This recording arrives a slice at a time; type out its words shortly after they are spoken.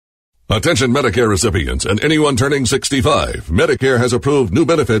Attention Medicare recipients and anyone turning 65. Medicare has approved new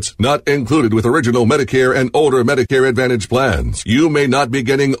benefits not included with original Medicare and older Medicare Advantage plans. You may not be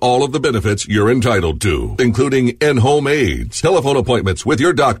getting all of the benefits you're entitled to, including in-home aids, telephone appointments with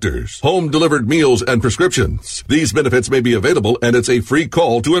your doctors, home-delivered meals and prescriptions. These benefits may be available and it's a free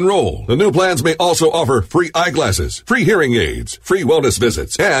call to enroll. The new plans may also offer free eyeglasses, free hearing aids, free wellness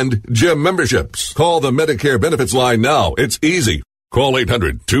visits, and gym memberships. Call the Medicare benefits line now. It's easy. Call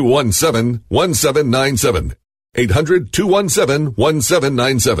 800-217-1797.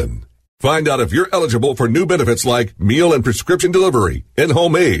 800-217-1797. Find out if you're eligible for new benefits like meal and prescription delivery,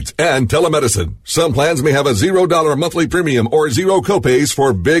 in-home aids, and telemedicine. Some plans may have a $0 monthly premium or zero copays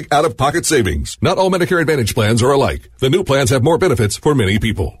for big out-of-pocket savings. Not all Medicare Advantage plans are alike. The new plans have more benefits for many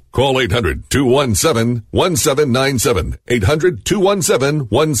people. Call 800-217-1797.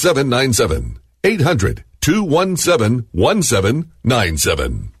 800-217-1797.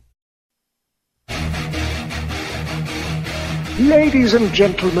 800-217-1797. Ladies and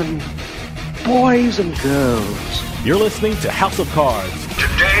gentlemen, boys and girls, you're listening to House of Cards.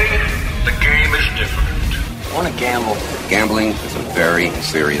 Today, the game is different. I want to gamble. Gambling is a very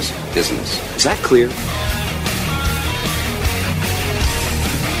serious business. Is that clear?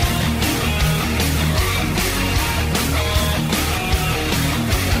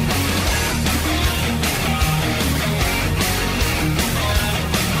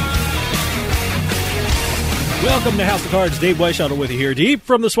 Welcome to House of Cards. Dave Weishaupt with you here, deep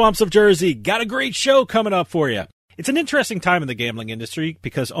from the swamps of Jersey. Got a great show coming up for you. It's an interesting time in the gambling industry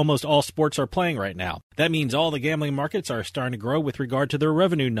because almost all sports are playing right now. That means all the gambling markets are starting to grow with regard to their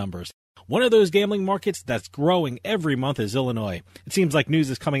revenue numbers. One of those gambling markets that's growing every month is Illinois. It seems like news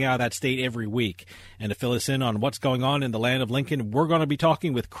is coming out of that state every week. And to fill us in on what's going on in the land of Lincoln, we're going to be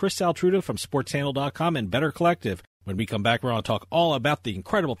talking with Chris Altruda from SportsHandle.com and Better Collective. When we come back, we're going to talk all about the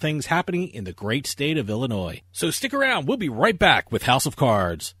incredible things happening in the great state of Illinois. So stick around. We'll be right back with House of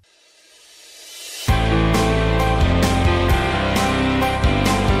Cards.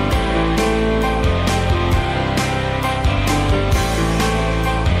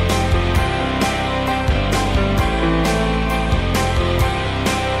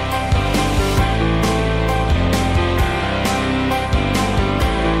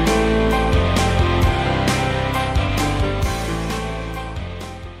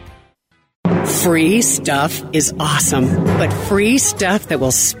 Free stuff is awesome, but free stuff that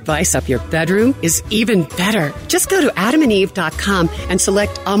will spice up your bedroom is even better. Just go to adamandeve.com and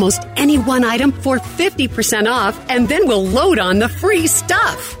select almost any one item for 50% off, and then we'll load on the free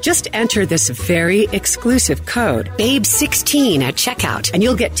stuff. Just enter this very exclusive code, BABE16 at checkout, and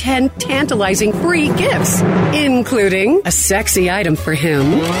you'll get 10 tantalizing free gifts, including a sexy item for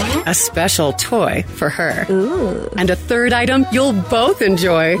him, a special toy for her, and a third item you'll both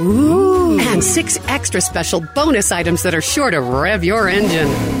enjoy. And 6 extra special bonus items that are sure to rev your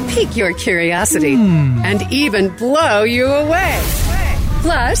engine, pique your curiosity, and even blow you away.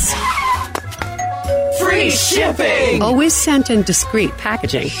 Plus, free shipping! Always sent in discreet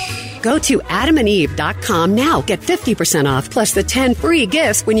packaging. Go to adamandeve.com now. Get 50% off plus the 10 free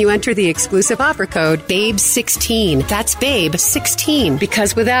gifts when you enter the exclusive offer code BABE16. That's BABE16,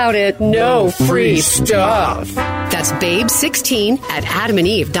 because without it, no free stuff. That's BABE16 at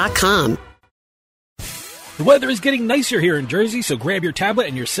adamandeve.com. The weather is getting nicer here in Jersey, so grab your tablet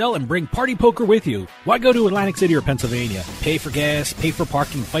and your cell and bring Party Poker with you. Why go to Atlantic City or Pennsylvania? Pay for gas, pay for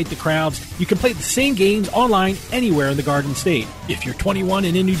parking, fight the crowds. You can play the same games online anywhere in the Garden State. If you're 21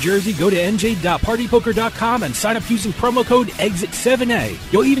 and in New Jersey, go to nj.partypoker.com and sign up using promo code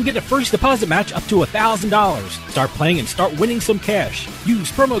EXIT7A. You'll even get a first deposit match up to $1,000. Start playing and start winning some cash.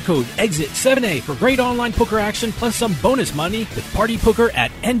 Use promo code EXIT7A for great online poker action plus some bonus money with Party Poker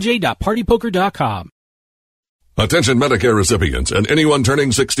at nj.partypoker.com. Attention Medicare recipients and anyone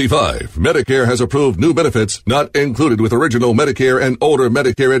turning 65. Medicare has approved new benefits not included with original Medicare and older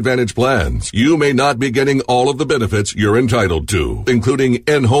Medicare Advantage plans. You may not be getting all of the benefits you're entitled to, including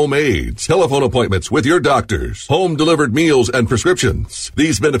in-home aids, telephone appointments with your doctors, home-delivered meals and prescriptions.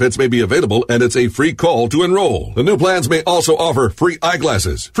 These benefits may be available and it's a free call to enroll. The new plans may also offer free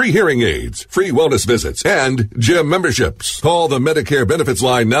eyeglasses, free hearing aids, free wellness visits, and gym memberships. Call the Medicare benefits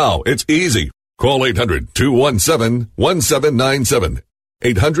line now. It's easy. Call 800-217-1797.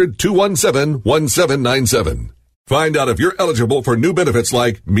 800-217-1797. Find out if you're eligible for new benefits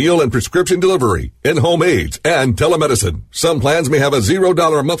like meal and prescription delivery, in-home aids, and telemedicine. Some plans may have a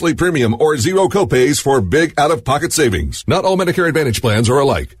 $0 monthly premium or zero copays for big out-of-pocket savings. Not all Medicare Advantage plans are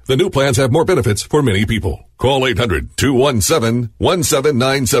alike. The new plans have more benefits for many people. Call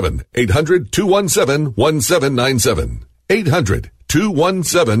 800-217-1797. 800-217-1797. 800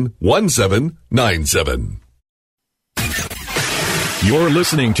 888-217-1797. You're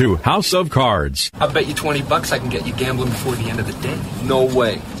listening to House of Cards. I'll bet you $20 I can get you gambling before the end of the day. No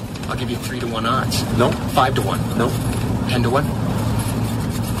way. I'll give you 3-1 odds. No. 5-1. No.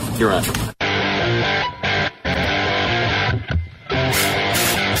 10-1. You're on.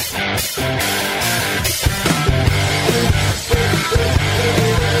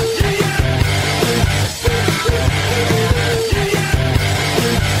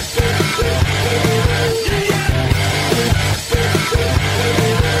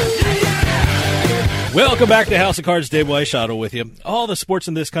 Welcome back to House of Cards. Dave Weishottle with you. All the sports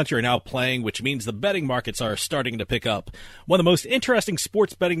in this country are now playing, which means the betting markets are starting to pick up. One of the most interesting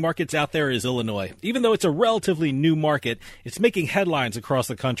sports betting markets out there is Illinois. Even though it's a relatively new market, it's making headlines across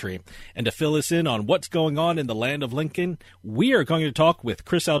the country. And to fill us in on what's going on in the land of Lincoln, we are going to talk with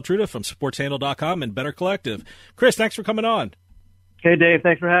Chris Altruda from SportsHandle.com and Better Collective. Chris, thanks for coming on. Hey, Dave.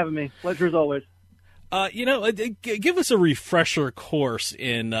 Thanks for having me. Pleasure as always. Give us a refresher course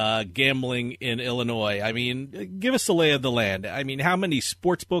in gambling in Illinois. I mean, give us the lay of the land. I mean, how many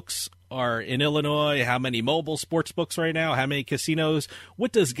sports books are in Illinois? How many mobile sports books right now? How many casinos?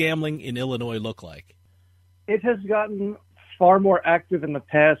 What does gambling in Illinois look like? It has gotten far more active in the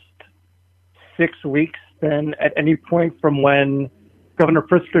past 6 weeks than at any point from when Governor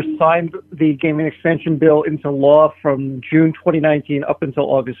Pritzker signed the gaming expansion bill into law from June 2019 up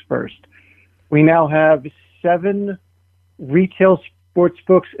until August 1st. We now have 7 retail sports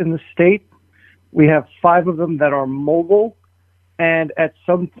books in the state. We have 5 of them that are mobile. And at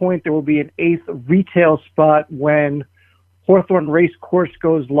some point, there will be an 8th retail spot when Hawthorne Race Course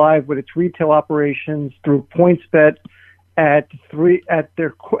goes live with its retail operations through PointsBet at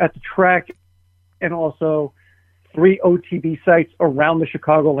the track, and also 3 OTB sites around the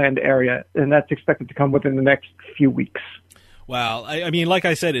Chicagoland area. And that's expected to come within the next few weeks. Wow. I mean, like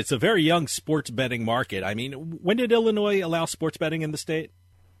I said, it's a very young sports betting market. I mean, when did Illinois allow sports betting in the state?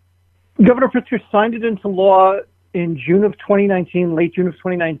 Governor Pritzker signed it into law in June of 2019, late June of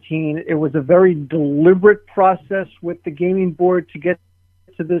 2019. It was a very deliberate process with the gaming board to get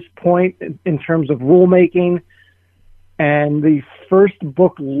to this point in terms of rulemaking. And the first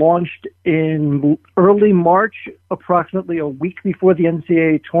book launched in early March, approximately a week before the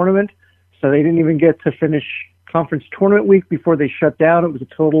NCAA tournament. So they didn't even get to finish conference tournament week before they shut down. It was a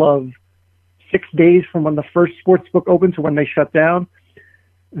total of 6 days from when the first sports book opened to when they shut down.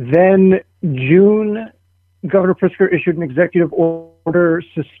 Then June, Governor Pritzker issued an executive order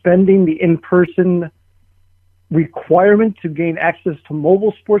suspending the in-person requirement to gain access to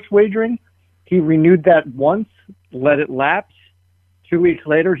mobile sports wagering. He renewed that once, let it lapse. 2 weeks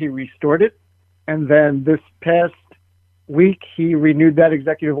later, he restored it. And then this past week, he renewed that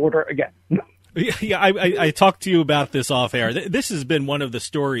executive order again. Yeah, I talked to you about this off air. This has been one of the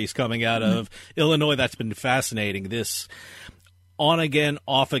stories coming out of Illinois that's been fascinating. This on-again,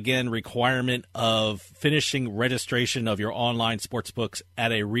 off-again requirement of finishing registration of your online sports books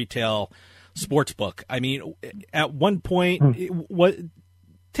at a retail sports book. I mean, at one point,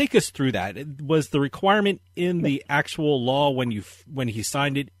 take us through that. Was the requirement in the actual law when he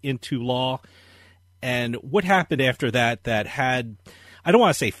signed it into law? And what happened after that had... I don't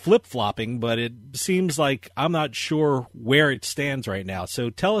want to say flip-flopping, but it seems like I'm not sure where it stands right now. So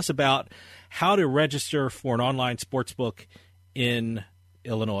tell us about how to register for an online sports book in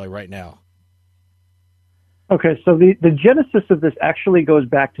Illinois right now. Okay, so the genesis of this actually goes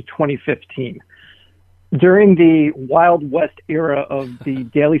back to 2015. During the Wild West era of the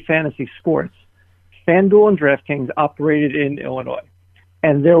daily fantasy sports, FanDuel and DraftKings operated in Illinois.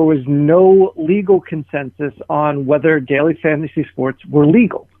 And there was no legal consensus on whether daily fantasy sports were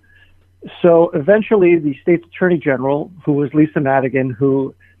legal. So eventually the state's attorney general, who was Lisa Madigan,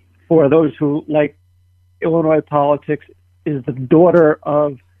 who, for those who like Illinois politics, is the daughter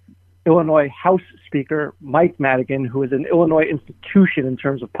of Illinois House Speaker Mike Madigan, who is an Illinois institution in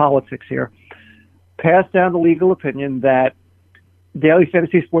terms of politics here, passed down the legal opinion that daily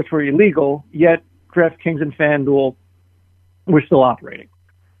fantasy sports were illegal, yet DraftKings and FanDuel were still operating.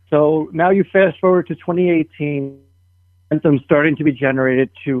 So now you fast forward to 2018, and some starting to be generated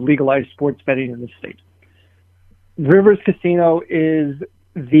to legalize sports betting in the state. Rivers Casino is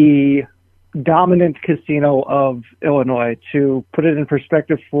the dominant casino of Illinois. To put it in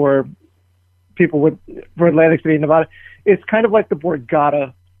perspective for people for Atlantic City, Nevada, it's kind of like the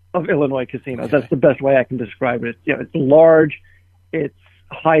Borgata of Illinois casinos. Okay. That's the best way I can describe it. It's large, it's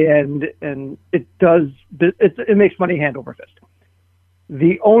high end, and it makes money hand over fist.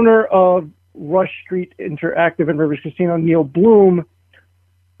 The owner of Rush Street Interactive and Rivers Casino, Neil Bloom,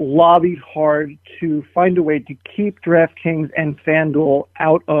 lobbied hard to find a way to keep DraftKings and FanDuel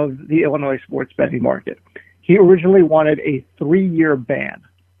out of the Illinois sports betting market. He originally wanted a 3-year ban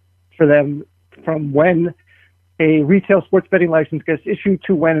for them from when a retail sports betting license gets issued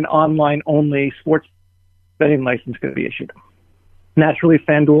to when an online-only sports betting license could be issued. Naturally,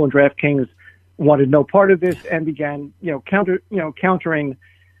 FanDuel and DraftKings wanted no part of this and began, countering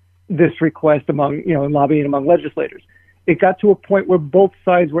this request among, and lobbying among legislators. It got to a point where both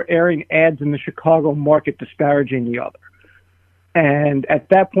sides were airing ads in the Chicago market disparaging the other. And at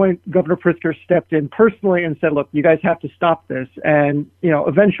that point, Governor Pritzker stepped in personally and said, look, you guys have to stop this. And,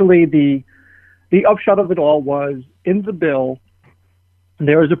 eventually the upshot of it all was in the bill,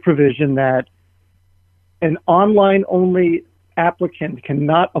 there was a provision that an online-only applicant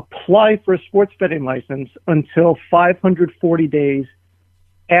cannot apply for a sports betting license until 540 days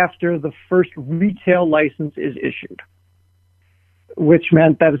after the first retail license is issued, which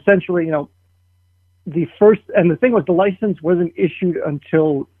meant that essentially, the thing was the license wasn't issued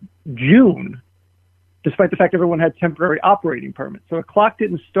until June, despite the fact everyone had temporary operating permits. So the clock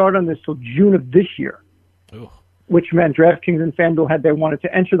didn't start on this till June of this year, which meant DraftKings and FanDuel, had they wanted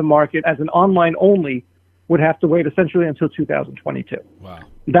to enter the market as an online only, would have to wait essentially until 2022. Wow.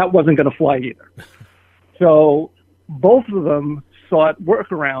 That wasn't going to fly either. So both of them sought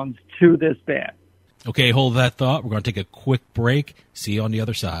workarounds to this ban. Okay, hold that thought. We're going to take a quick break. See you on the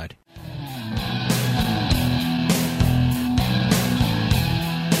other side.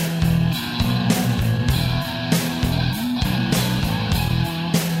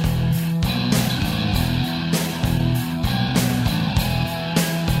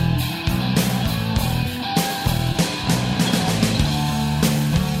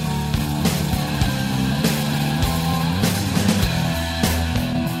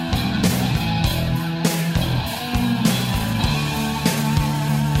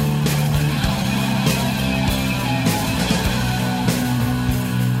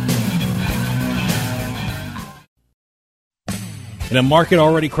 In a market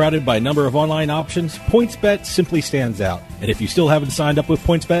already crowded by a number of online options, PointsBet simply stands out. And if you still haven't signed up with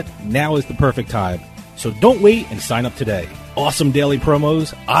PointsBet, now is the perfect time. So don't wait and sign up today. Awesome daily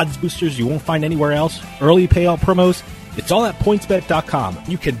promos, odds boosters you won't find anywhere else, early payout promos. It's all at PointsBet.com.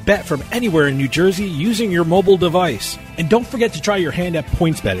 You can bet from anywhere in New Jersey using your mobile device. And don't forget to try your hand at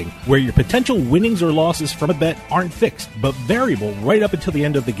points betting, where your potential winnings or losses from a bet aren't fixed, but variable right up until the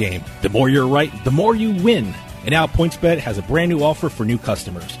end of the game. The more you're right, the more you win. And now PointsBet has a brand new offer for new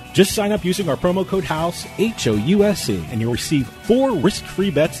customers. Just sign up using our promo code HOUSE, HOUSE, and you'll receive 4 risk-free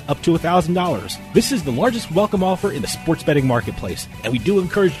bets up to $1,000. This is the largest welcome offer in the sports betting marketplace, and we do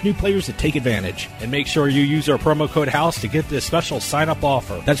encourage new players to take advantage. And make sure you use our promo code HOUSE to get this special sign-up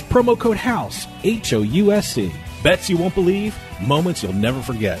offer. That's promo code HOUSE, HOUSE. Bets you won't believe, moments you'll never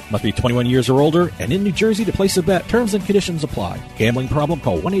forget. Must be 21 years or older and in New Jersey to place a bet. Terms and conditions apply. Gambling problem?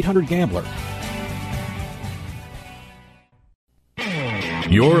 Call 1-800-GAMBLER.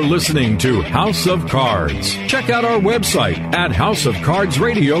 You're listening to House of Cards. Check out our website at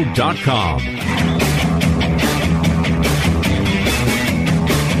houseofcardsradio.com.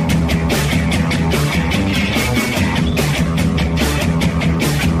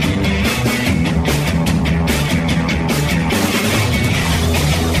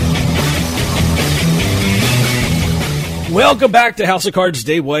 Welcome back to House of Cards.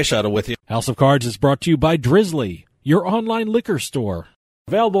 Dave Weishaupt with you. House of Cards is brought to you by Drizzly, your online liquor store.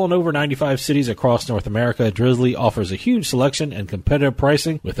 Available in over 95 cities across North America, Drizzly offers a huge selection and competitive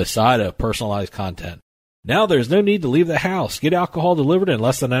pricing with a side of personalized content. Now there's no need to leave the house. Get alcohol delivered in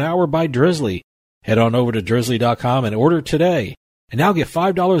less than an hour by Drizzly. Head on over to drizzly.com and order today. And now get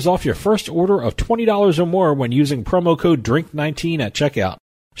 $5 off your first order of $20 or more when using promo code DRINK19 at checkout.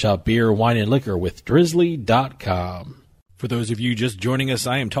 Shop beer, wine, and liquor with drizzly.com. For those of you just joining us,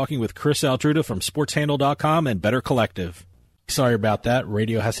 I am talking with Chris Altruda from sportshandle.com and Better Collective. Sorry about that.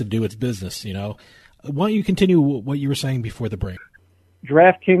 Radio has to do its business, Why don't you continue what you were saying before the break?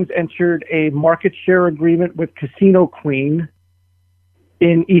 DraftKings entered a market share agreement with Casino Queen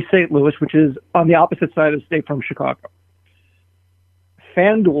in East St. Louis, which is on the opposite side of the state from Chicago.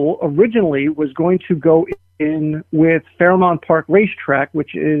 FanDuel originally was going to go in with Fairmount Park Racetrack,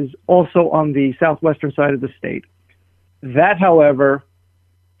 which is also on the southwestern side of the state. That, however,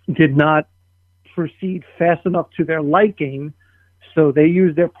 did not proceed fast enough to their liking, so they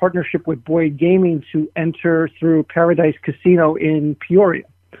used their partnership with Boyd Gaming to enter through Paradise Casino in Peoria.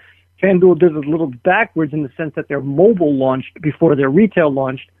 FanDuel did a little backwards in the sense that their mobile launched before their retail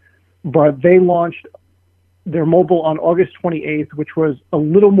launched, but they launched their mobile on August 28th, which was a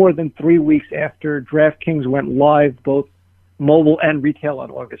little more than 3 weeks after DraftKings went live both mobile, and retail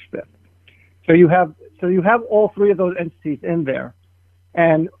on August 5th. So you have all three of those entities in there.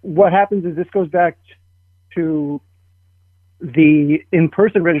 And what happens is this goes back to the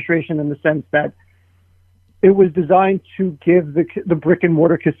in-person registration in the sense that it was designed to give the brick and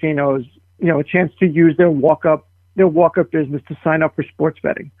mortar casinos, a chance to use their walk-up business to sign up for sports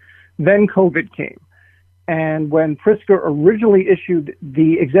betting. Then COVID came. And when Pritzker originally issued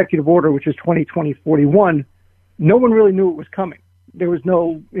the executive order, which is 2020-41, no one really knew it was coming. There was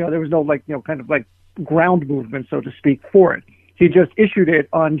no ground movement, so to speak, for it. He just issued it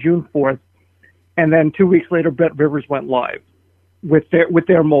on June 4th. And then 2 weeks later, BetRivers went live with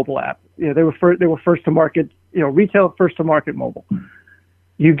their mobile app. They were first to market, retail first to market mobile.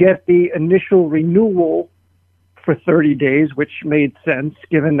 You get the initial renewal for 30 days, which made sense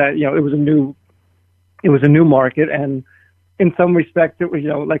given that, it was a new market, and in some respects it was,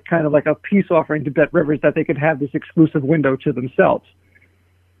 kind of like a peace offering to BetRivers that they could have this exclusive window to themselves.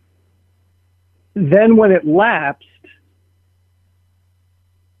 Then when it lapsed,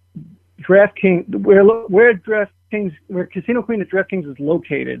 DraftKings, where Casino Queen at DraftKings is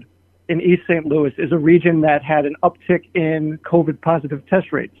located in East St. Louis, is a region that had an uptick in COVID positive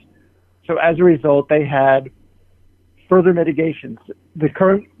test rates. So as a result, they had further mitigations. The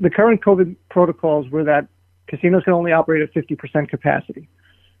current COVID protocols were that casinos can only operate at 50% capacity.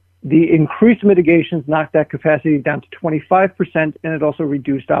 The increased mitigations knocked that capacity down to 25%, and it also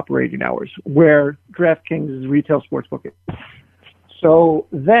reduced operating hours, where DraftKings' retail sportsbook is. So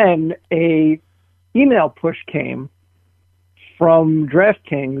then a email push came from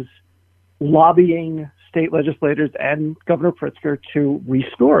DraftKings lobbying state legislators and Governor Pritzker to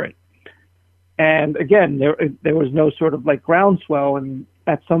restore it. And again, there was no sort of groundswell, and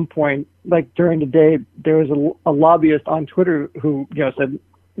at some point, during the day, there was a lobbyist on Twitter who said,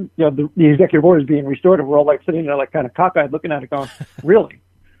 the executive order is being restored, and we're all sitting there kind of cockeyed looking at it going, really?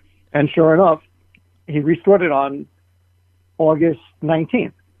 And sure enough, he restored it on August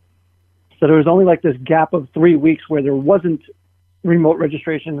 19th. So there was only this gap of 3 weeks where there wasn't remote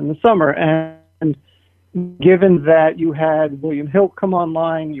registration in the summer. And given that you had William Hill come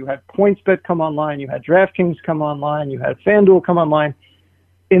online, you had PointsBet come online, you had DraftKings come online, you had FanDuel come online,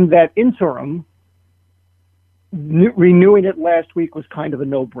 in that interim, renewing it last week was kind of a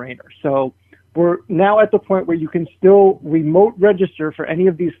no-brainer. So we're now at the point where you can still remote register for any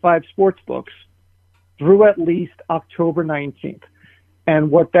of these 5 sports books through at least October 19th.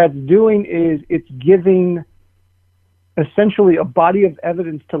 And what that's doing is it's giving essentially a body of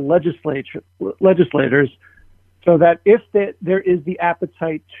evidence to legislators so that if there is the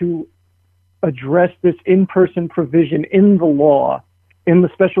appetite to address this in-person provision in the law in the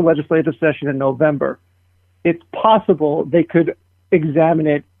special legislative session in November, it's possible they could examine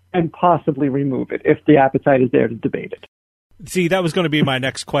it and possibly remove it if the appetite is there to debate it. See, that was going to be my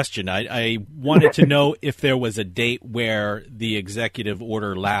next question. I wanted to know if there was a date where the executive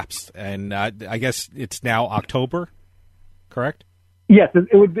order lapsed, and I guess it's now October, correct? Yes,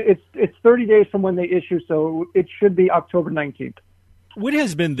 it would be. It's 30 days from when they issue, so it should be October 19th. What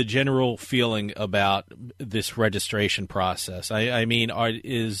has been the general feeling about this registration process? I mean,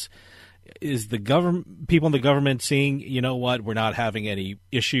 is the government, people in the government seeing, we're not having any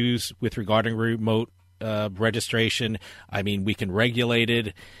issues with regarding remote registration? I mean, we can regulate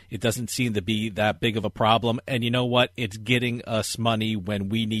it. It doesn't seem to be that big of a problem. And you know what? It's getting us money when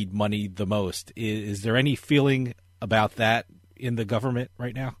we need money the most. Is there any feeling about that in the government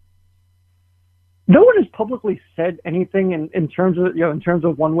right now? No one has publicly said anything in terms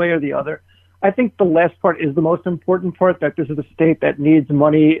of one way or the other. I think the last part is the most important part, that this is a state that needs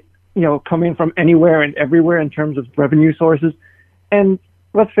money, coming from anywhere and everywhere in terms of revenue sources. And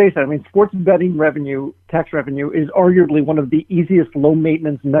let's face it, I mean, sports betting revenue, tax revenue, is arguably one of the easiest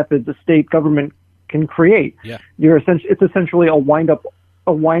low-maintenance methods a state government can create. Yeah. It's essentially a wind-up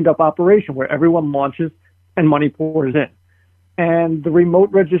operation where everyone launches and money pours in. And the remote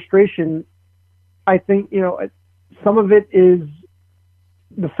registration, I think, some of it is,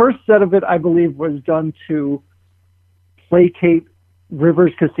 the first set of it, I believe, was done to placate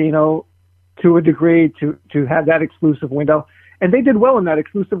Rivers Casino to a degree to have that exclusive window. And they did well in that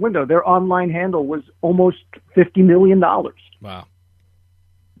exclusive window. Their online handle was almost $50 million. Wow.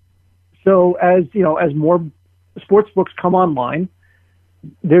 So as more sports books come online,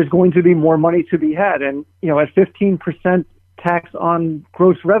 there's going to be more money to be had. And, at 15% tax on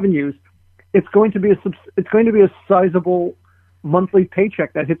gross revenues, it's going to be a sizable monthly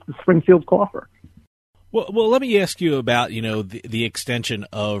paycheck that hits the Springfield coffer. Well, let me ask you about, the extension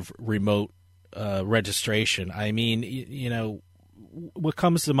of remote registration. I mean, what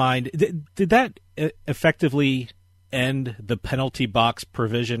comes to mind, did that effectively end the penalty box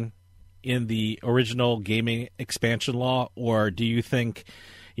provision in the original gaming expansion law, or do you think,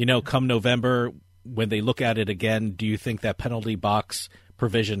 come November when they look at it again, do you think that penalty box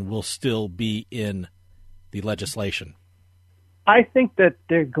provision will still be in the legislation? I think that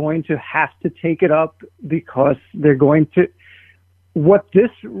they're going to have to take it up because they're going to. What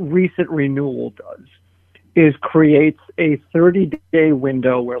this recent renewal does is creates a 30-day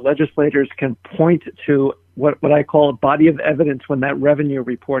window where legislators can point to what I call a body of evidence when that revenue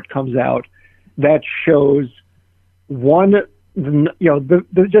report comes out that shows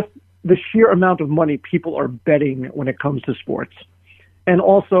just the sheer amount of money people are betting when it comes to sports, and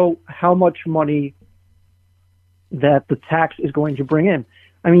also how much money that the tax is going to bring in.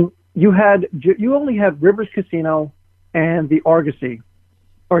 I mean, you only have Rivers Casino and the Argosy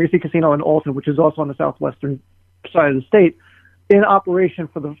Casino in Alton, which is also on the southwestern side of the state, in operation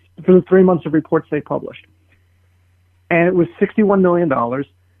for the 3 months of reports they published. And it was $61 million,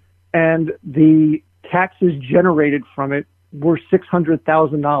 and the taxes generated from it were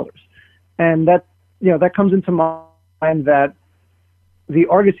 $600,000. And that comes into mind that the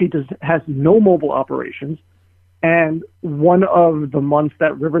Argosy has no mobile operations, and one of the months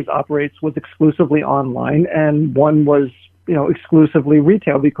that Rivers operates was exclusively online, and one was exclusively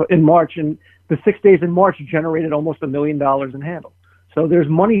retail, because in March, and the 6 days in March generated almost $1 million in handle. So there's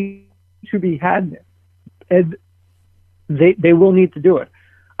money to be had, and they will need to do it.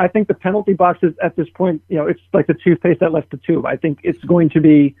 I think the penalty boxes at this point, it's like the toothpaste that left the tube. I think it's going to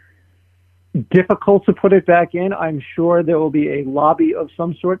be difficult to put it back in. I'm sure there will be a lobby of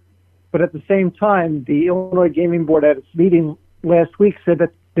some sort, but at the same time, the Illinois Gaming Board at its meeting last week said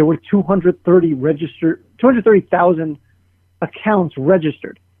that there were 230,000 accounts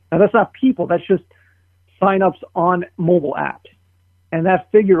registered. Now, that's not people. That's just signups on mobile apps. And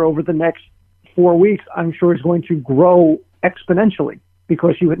that figure over the next 4 weeks, I'm sure, is going to grow exponentially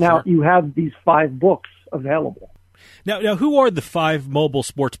because you have these 5 books available. Now, who are the 5 mobile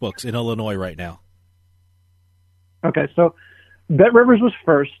sports books in Illinois right now? Okay, so BetRivers was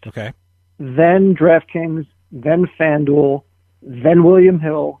first. Okay. Then DraftKings, then FanDuel, then William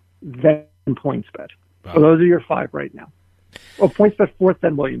Hill, then PointsBet. Wow. So those are your 5 right now. Well, PointsBet fourth,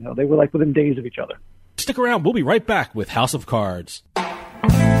 then William Hill. They were like within days of each other. Stick around. We'll be right back with House of Cards.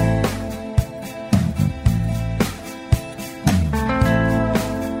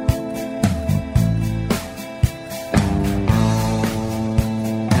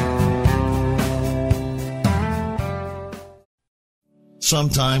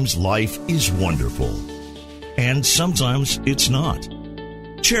 Sometimes life is wonderful, and sometimes it's not.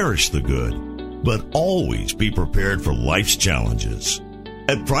 Cherish the good, but always be prepared for life's challenges.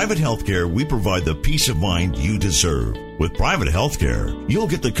 At Private Healthcare, we provide the peace of mind you deserve. With Private Healthcare, you'll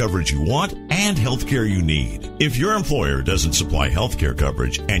get the coverage you want and healthcare you need. If your employer doesn't supply healthcare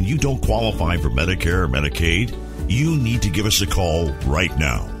coverage and you don't qualify for Medicare or Medicaid, you need to give us a call right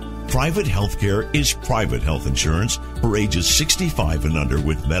now. Private Healthcare is private health insurance for ages 65 and under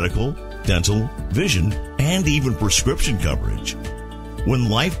with medical, dental, vision, and even prescription coverage. When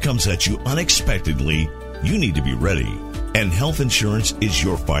life comes at you unexpectedly, you need to be ready, and health insurance is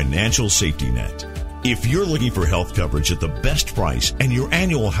your financial safety net. If you're looking for health coverage at the best price and your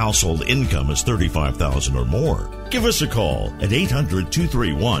annual household income is $35,000 or more, give us a call at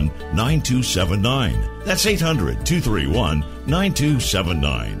 800-231-9279. That's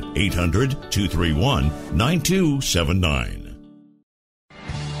 800-231-9279. 800-231-9279.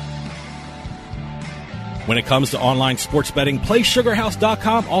 When it comes to online sports betting,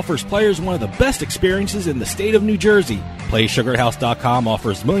 PlaySugarHouse.com offers players one of the best experiences in the state of New Jersey. PlaySugarHouse.com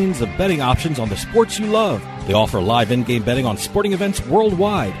offers millions of betting options on the sports you love. They offer live in-game betting on sporting events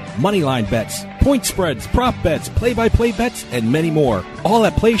worldwide, moneyline bets, point spreads, prop bets, play-by-play bets, and many more. All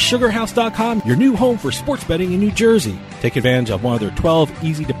at PlaySugarHouse.com, your new home for sports betting in New Jersey. Take advantage of one of their 12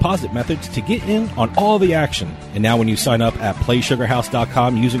 easy deposit methods to get in on all the action. And now when you sign up at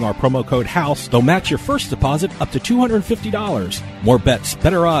PlaySugarHouse.com using our promo code HOUSE, they'll match your first deposit up to $250. More bets,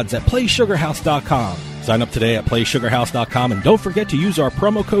 better odds at PlaySugarHouse.com. Sign up today at PlaySugarHouse.com and don't forget to use our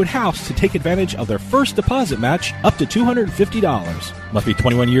promo code HOUSE to take advantage of their first deposit match up to $250. Must be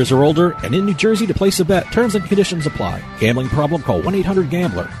 21 years or older and in New Jersey to place a bet. Terms and conditions apply. Gambling problem? Call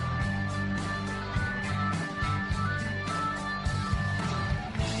 1-800-GAMBLER.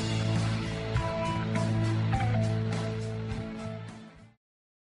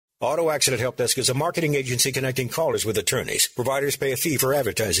 Auto Accident Help Desk is a marketing agency connecting callers with attorneys. Providers pay a fee for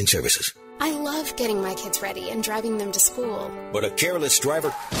advertising services. I love getting my kids ready and driving them to school. But a careless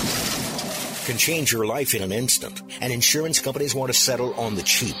driver can change your life in an instant, and insurance companies want to settle on the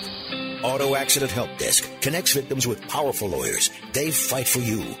cheap. Auto Accident Help Desk connects victims with powerful lawyers. They fight for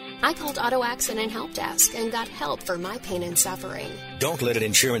you. I called Auto Accident Help Desk and got help for my pain and suffering. Don't let an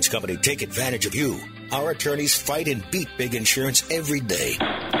insurance company take advantage of you. Our attorneys fight and beat big insurance every day.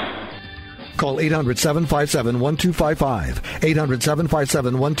 Call 800-757-1255.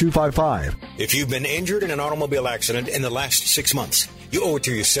 800-757-1255. If you've been injured in an automobile accident in the last 6 months, you owe it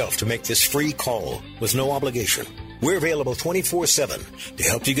to yourself to make this free call with no obligation. We're available 24/7 to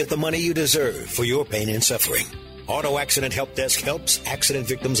help you get the money you deserve for your pain and suffering. Auto Accident Help Desk helps accident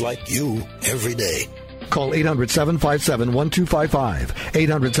victims like you every day. Call 800-757-1255.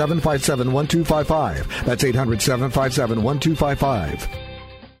 800-757-1255. That's 800-757-1255.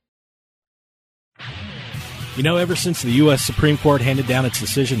 You know, ever since the U.S. Supreme Court handed down its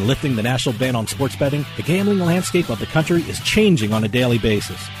decision lifting the national ban on sports betting, the gambling landscape of the country is changing on a daily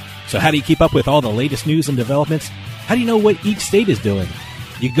basis. So how do you keep up with all the latest news and developments? How do you know what each state is doing?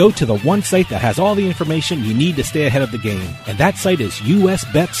 You go to the one site that has all the information you need to stay ahead of the game, and that site is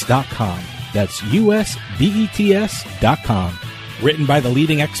usbets.com. That's usbets.com. Written by the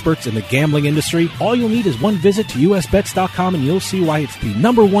leading experts in the gambling industry, all you'll need is one visit to usbets.com and you'll see why it's the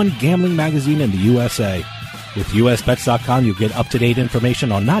 #1 gambling magazine in the USA. With usbets.com, you'll get up-to-date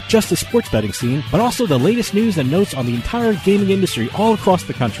information on not just the sports betting scene, but also the latest news and notes on the entire gaming industry all across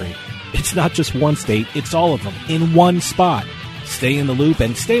the country. It's not just one state, it's all of them in one spot. Stay in the loop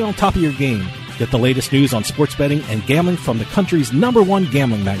and stay on top of your game. Get the latest news on sports betting and gambling from the country's #1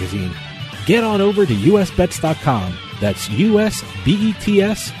 gambling magazine. Get on over to usbets.com. That's usbets.com.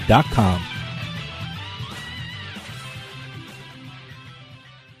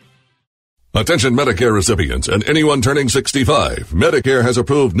 Attention Medicare recipients and anyone turning 65. Medicare has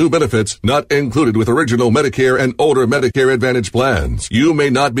approved new benefits not included with original Medicare and older Medicare Advantage plans. You may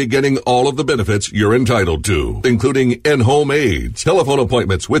not be getting all of the benefits you're entitled to, including in-home aids, telephone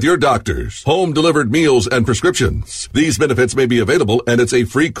appointments with your doctors, home-delivered meals and prescriptions. These benefits may be available and it's a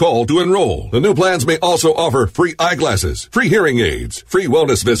free call to enroll. The new plans may also offer free eyeglasses, free hearing aids, free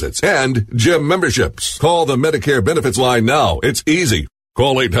wellness visits, and gym memberships. Call the Medicare benefits line now. It's easy.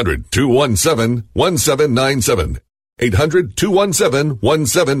 Call 800-217-1797.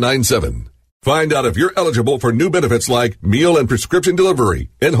 800-217-1797. Find out if you're eligible for new benefits like meal and prescription delivery,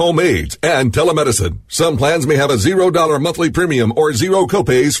 in-home aids, and telemedicine. Some plans may have a $0 monthly premium or zero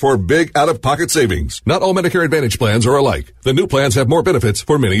copays for big out-of-pocket savings. Not all Medicare Advantage plans are alike. The new plans have more benefits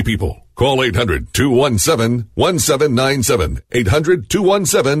for many people. Call 800-217-1797.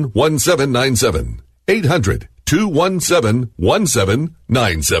 800-217-1797. 800-217-1797.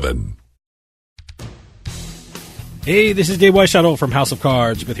 Hey, this is Dave Weishuttle from House of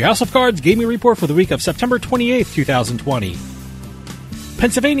Cards with your House of Cards gaming report for the week of September 28th, 2020.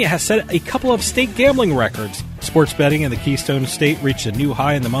 Pennsylvania has set a couple of state gambling records. Sports betting in the Keystone State reached a new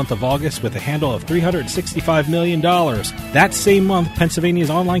high in the month of August with a handle of $365 million. That same month, Pennsylvania's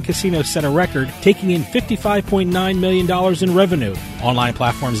online casino set a record, taking in $55.9 million in revenue. Online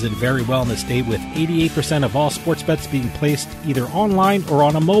platforms did very well in the state, with 88% of all sports bets being placed either online or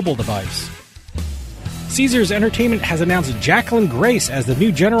on a mobile device. Caesars Entertainment has announced Jacqueline Grace as the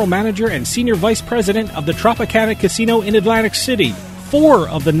new general manager and senior vice president of the Tropicana Casino in Atlantic City. 4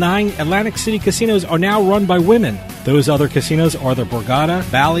 of the 9 Atlantic City casinos are now run by women. Those other casinos are the Borgata,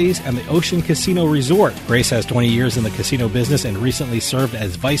 Bally's, and the Ocean Casino Resort. Grace has 20 years in the casino business and recently served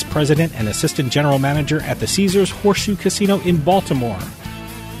as vice president and assistant general manager at the Caesars Horseshoe Casino in Baltimore.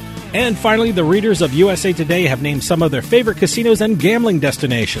 And finally, the readers of USA Today have named some of their favorite casinos and gambling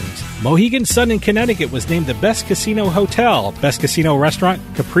destinations. Mohegan Sun in Connecticut was named the best casino hotel. Best casino restaurant,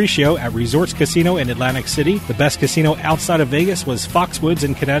 Capriccio at Resorts Casino in Atlantic City. The best casino outside of Vegas was Foxwoods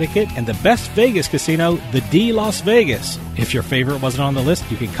in Connecticut. And the best Vegas casino, the D Las Vegas. If your favorite wasn't on the list,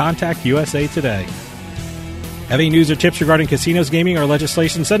 you can contact USA Today. Have any news or tips regarding casinos, gaming, or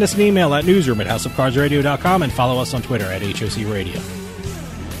legislation? Send us an email at newsroom@houseofcardsradio.com and follow us on Twitter at HOC Radio.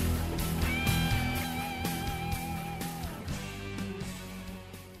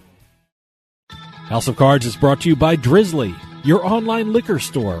 House of Cards is brought to you by Drizzly, your online liquor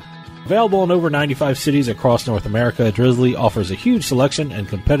store. Available in over 95 cities across North America, Drizzly offers a huge selection and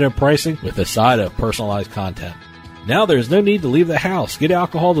competitive pricing with a side of personalized content. Now there's no need to leave the house. Get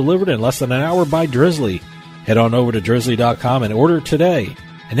alcohol delivered in less than an hour by Drizzly. Head on over to drizzly.com and order today.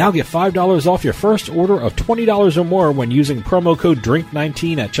 And now get $5 off your first order of $20 or more when using promo code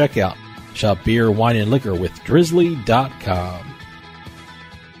DRINK19 at checkout. Shop beer, wine, and liquor with drizzly.com.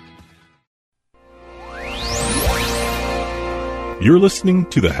 You're listening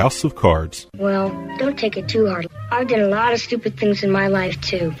to the House of Cards. Well, don't take it too hard. I've done a lot of stupid things in my life,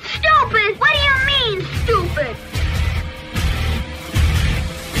 too. Stupid? What do you mean, stupid?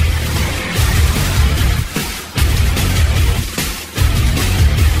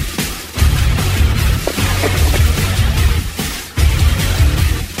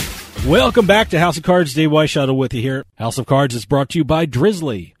 Welcome back to House of Cards. Dave Weishuttle with you here. House of Cards is brought to you by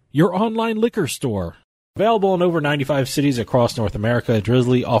Drizzly, your online liquor store. Available in over 95 cities across North America,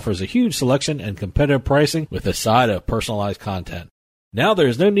 Drizzly offers a huge selection and competitive pricing with a side of personalized content. Now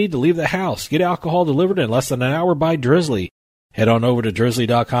there's no need to leave the house. Get alcohol delivered in less than an hour by Drizzly. Head on over to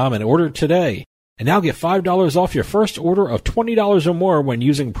drizzly.com and order today. And now get $5 off your first order of $20 or more when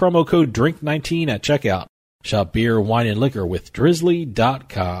using promo code DRINK19 at checkout. Shop beer, wine, and liquor with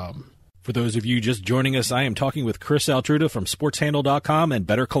drizzly.com. For those of you just joining us, I am talking with Chris Altruda from sportshandle.com and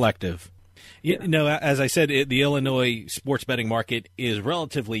Better Collective. You know, as I said, the Illinois sports betting market is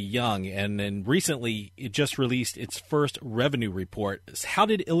relatively young, and then recently it just released its first revenue report. How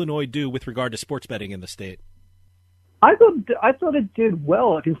did Illinois do with regard to sports betting in the state? I thought it did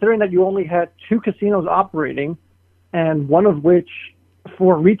well, considering that you only had 2 casinos operating, and one of which,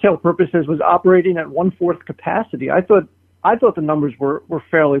 for retail purposes, was operating at 1/4 capacity. I thought the numbers were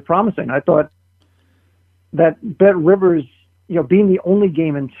fairly promising. I thought that Bet Rivers, being the only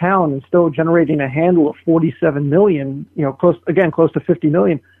game in town and still generating a handle of $47 million, close to $50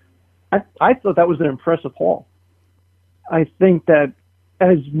 million, I thought that was an impressive haul. I think that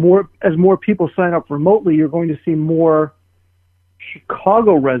as more people sign up remotely, you're going to see more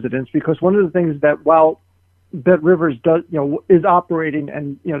Chicago residents, because one of the things that while Bet Rivers is operating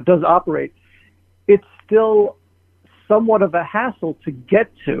and does operate, it's still somewhat of a hassle to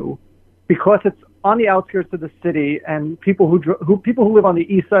get to, because it's on the outskirts of the city, and people who live on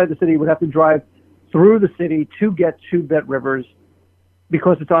the east side of the city would have to drive through the city to get to Bet Rivers,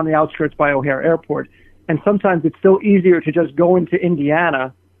 because it's on the outskirts by O'Hare Airport. And sometimes it's still easier to just go into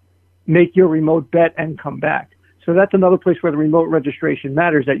Indiana, make your remote bet, and come back. So that's another place where the remote registration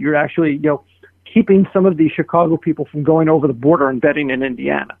matters, that you're actually keeping some of the Chicago people from going over the border and betting in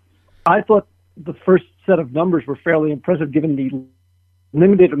Indiana. I thought the first set of numbers were fairly impressive, given the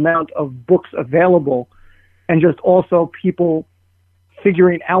limited amount of books available, and just also people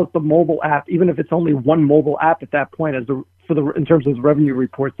figuring out the mobile app, even if it's only one mobile app at that point, in terms of the revenue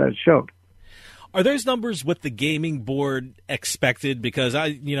reports that it showed. Are those numbers what the gaming board expected? Because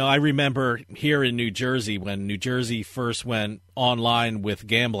I remember here in New Jersey when New Jersey first went online with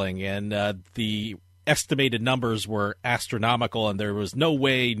gambling, and the estimated numbers were astronomical, and there was no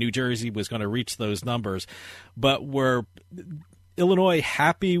way New Jersey was going to reach those numbers. But were Illinois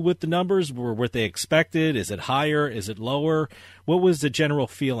happy with the numbers? Were what they expected? Is it higher? Is it lower? What was the general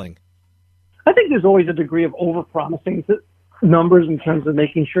feeling? I think there's always a degree of over-promising numbers in terms of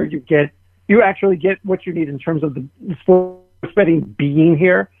making sure you actually get what you need in terms of the sports betting being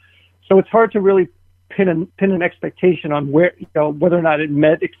here. So it's hard to really pin an expectation on whether or not it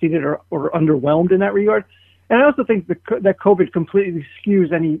met, exceeded, or underwhelmed in that regard. And I also think that COVID completely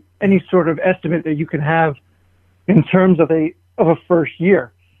skews any sort of estimate that you can have in terms of a first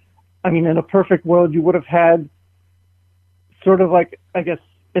year. I mean, in a perfect world, you would have had sort of like, I guess,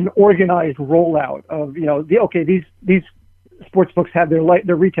 an organized rollout of, these sports books have their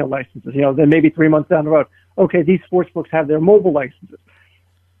retail licenses, then maybe 3 months down the road, okay, these sports books have their mobile licenses.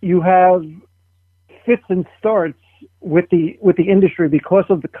 You have fits and starts with the industry because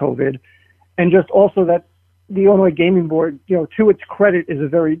of the COVID, and just also that the Illinois Gaming Board, to its credit, is a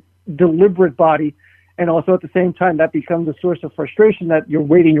very deliberate body, and also at the same time that becomes a source of frustration that you're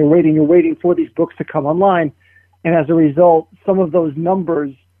waiting for these books to come online, and as a result, some of those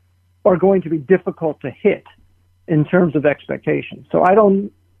numbers are going to be difficult to hit in terms of expectations. So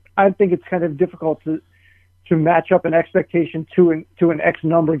I think it's kind of difficult to match up an expectation to an X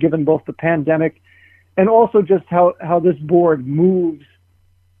number, given both the pandemic and also just how this board moves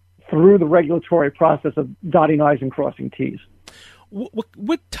through the regulatory process of dotting I's and crossing T's.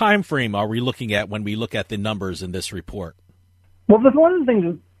 What time frame are we looking at when we look at the numbers in this report? Well, one of the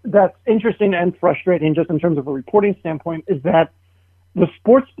things that's interesting and frustrating, just in terms of a reporting standpoint, is that the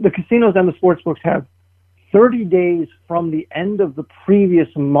casinos and the sports books have 30 days from the end of the previous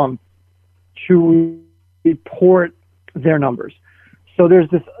month to report their numbers. So there's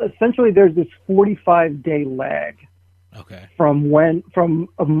this 45-day lag. Okay. From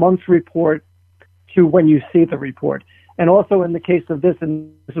a month's report to when you see the report. And also in the case of this,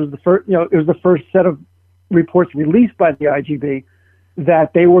 and this was it was the first set of reports released by the IGB,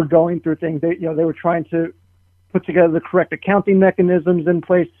 that they were going through things. They were trying to put together the correct accounting mechanisms in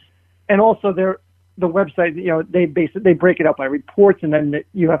place, and also the website, they break it out by reports, and then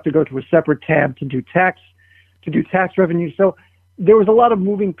you have to go to a separate tab to do tax revenue. So there was a lot of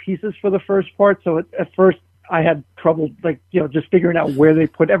moving pieces for the first part. So at first I had trouble, just figuring out where they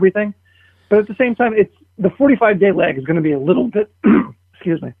put everything. But at the same time, the 45-day lag is going to be a little bit,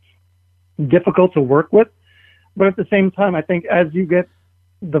 difficult to work with. But at the same time, I think as you get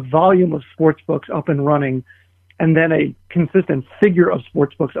the volume of sports books up and running, and then a consistent figure of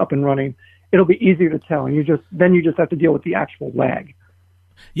sports books up and running, it'll be easier to tell. And you just have to deal with the actual lag.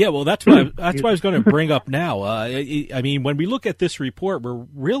 Yeah, well, that's what I was going to bring up now. I mean, when we look at this report, we're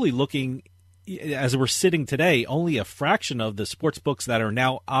really looking, as we're sitting today, only a fraction of the sports books that are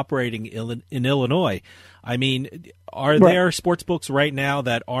now operating in Illinois. I mean, are there sports books right now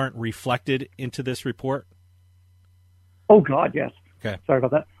that aren't reflected into this report? Oh, God, yes. Okay. Sorry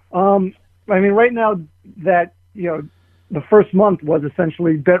about that. I mean, right now that, the first month was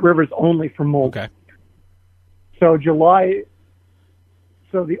essentially Bet Rivers only for mobile. Okay. So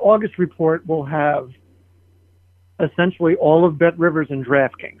the August report will have essentially all of Bet Rivers and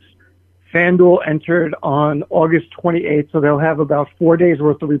DraftKings. FanDuel entered on August 28th, so they'll have about 4 days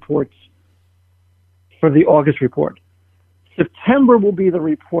worth of reports for the August report. September will be the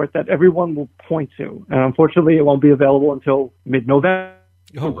report that everyone will point to. And unfortunately, it won't be available until mid-November.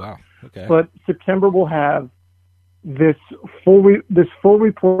 Oh, wow. Okay. But September will have this full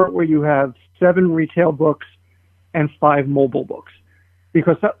report where you have 7 retail books and 5 mobile books.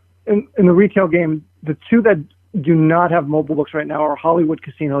 Because in the retail game, the 2 that do not have mobile books right now are Hollywood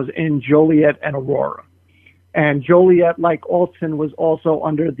casinos in Joliet and Aurora. And Joliet, like Alton, was also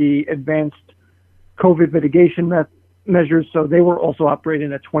under the advanced COVID mitigation measures, so they were also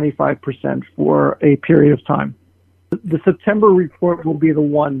operating at 25% for a period of time. The September report will be the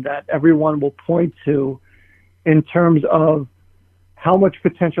one that everyone will point to in terms of how much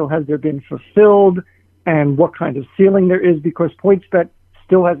potential has there been fulfilled and what kind of ceiling there is, because PointsBet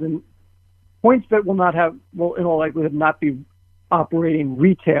will in all likelihood not be operating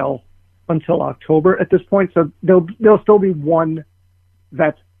retail until October at this point. So there'll still be one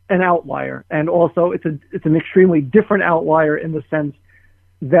that's an outlier, and also it's an extremely different outlier in the sense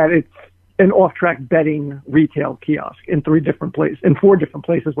that it's an off-track betting retail kiosk in 4 different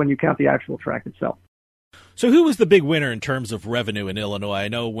places when you count the actual track itself. So who was the big winner in terms of revenue in Illinois? I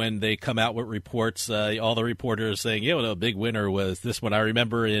know when they come out with reports, all the reporters saying, the big winner was this one. I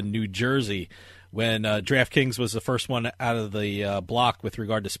remember in New Jersey when DraftKings was the first one out of the block with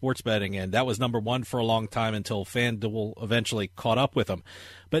regard to sports betting, and that was number 1 for a long time until FanDuel eventually caught up with them.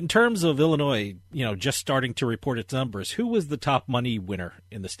 But in terms of Illinois, just starting to report its numbers, who was the top money winner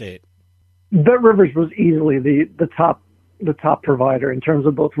in the state? Bet Rivers was easily the top provider in terms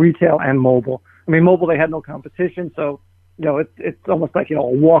of both retail and mobile. I mean, mobile, they had no competition, so, it's almost like, a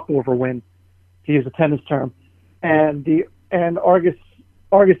walkover win, to use a tennis term. And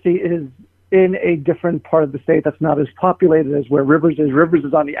Argosy is in a different part of the state that's not as populated as where Rivers is. Rivers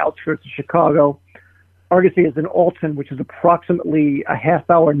is on the outskirts of Chicago. Argosy is in Alton, which is approximately a half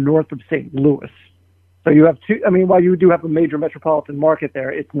hour north of St. Louis. So you have while you do have a major metropolitan market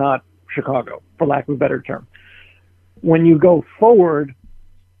there, it's not Chicago, for lack of a better term. When you go forward,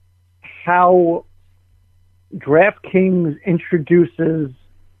 how DraftKings introduces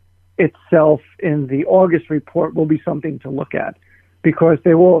itself in the August report will be something to look at, because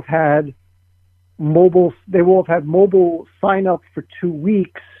they will have had mobile sign up for 2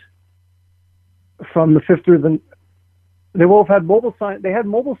 weeks from the 5th through they will have had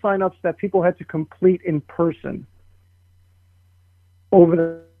mobile sign-ups that people had to complete in person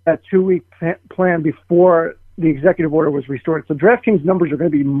over that 2-week plan before the executive order was restored. So DraftKings numbers are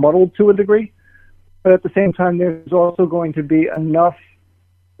going to be muddled to a degree, but at the same time, there's also going to be enough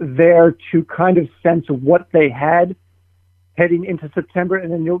there to kind of sense what they had heading into September,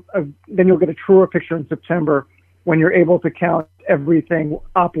 and then you'll get a truer picture in September when you're able to count everything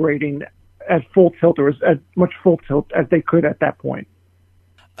operating at full tilt, or as much full tilt as they could at that point.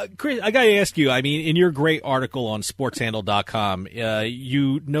 Chris, I got to ask you, I mean, in your great article on sportshandle.com,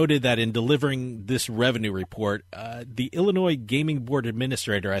 you noted that in delivering this revenue report, the Illinois Gaming Board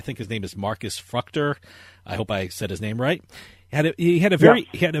Administrator, I think his name is Marcus Fruchter, I hope I said his name right, he had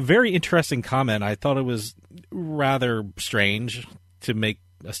a very interesting comment. I thought it was rather strange to make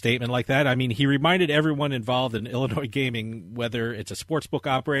a statement like that. I mean, he reminded everyone involved in Illinois gaming, whether it's a sportsbook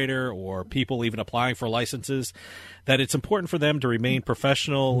operator or people even applying for licenses, that it's important for them to remain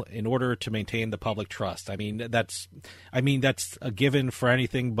professional in order to maintain the public trust. I mean, that's a given for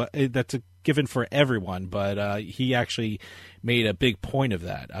anything, but that's a given for everyone. But he actually made a big point of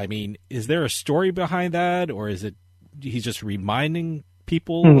that. I mean, is there a story behind that, or is it he's just reminding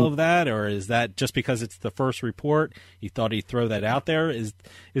people of that, or is that just because it's the first report he thought he'd throw that out there? Is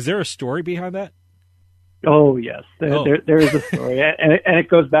there a story behind that? Oh yes, there is a story, and it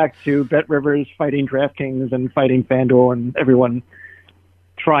goes back to Bet Rivers fighting DraftKings and fighting FanDuel and everyone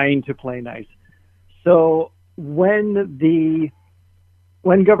trying to play nice. So when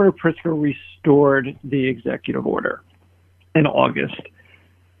Governor Pritzker restored the executive order in August,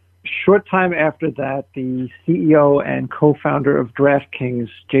 short time after that, the CEO and co-founder of DraftKings,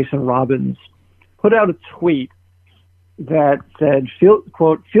 Jason Robins, put out a tweet that said,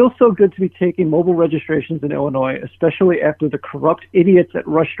 quote, feels so good to be taking mobile registrations in Illinois, especially after the corrupt idiots at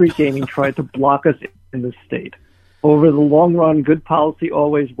Rush Street Gaming tried to block us in the state. Over the long run, good policy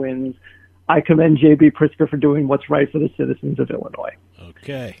always wins. I commend J.B. Pritzker for doing what's right for the citizens of Illinois.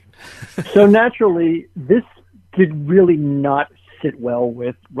 Okay. So naturally, this did really not sit well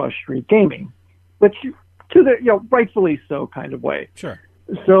with Rush Street Gaming, which to the rightfully so kind of way. Sure.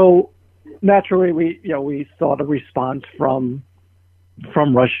 So naturally, we saw the response from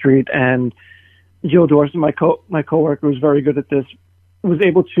Rush Street, and Joe Dorson, my coworker, who's very good at this, was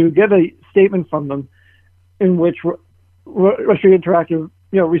able to get a statement from them in which Rush Street Interactive,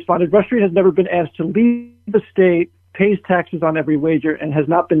 responded. Rush Street has never been asked to leave the state, pays taxes on every wager, and has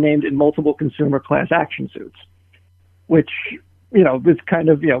not been named in multiple consumer class action suits. Which, is kind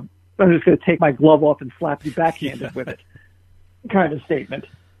of, I'm just going to take my glove off and slap you backhanded with it kind of statement.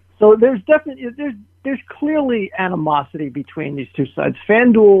 So there's clearly animosity between these two sides.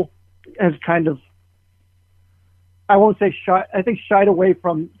 FanDuel has kind of, I won't say shied away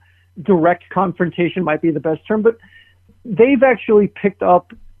from direct confrontation might be the best term, but they've actually picked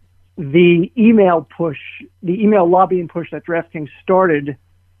up the email lobbying push that DraftKings started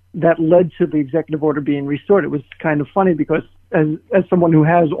that led to the executive order being restored. It was kind of funny because as someone who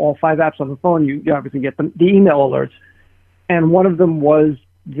has all 5 apps on the phone, you obviously get the email alerts. And one of them was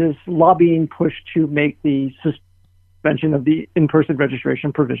this lobbying push to make the suspension of the in-person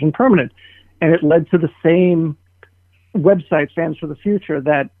registration provision permanent. And it led to the same website, Fans for the Future,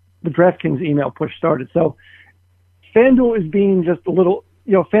 that the DraftKings email push started. So FanDuel is being just a little,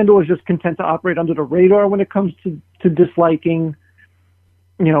 FanDuel is just content to operate under the radar when it comes to disliking,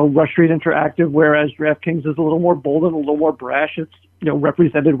 Rush Street Interactive, whereas DraftKings is a little more bold and a little more brash. It's,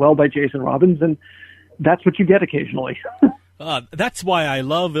 represented well by Jason Robins, and that's what you get occasionally. That's why I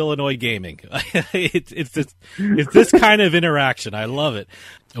love Illinois gaming. It's this kind of interaction. I love it.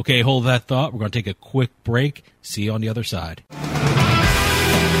 Okay, hold that thought. We're going to take a quick break. See you on the other side.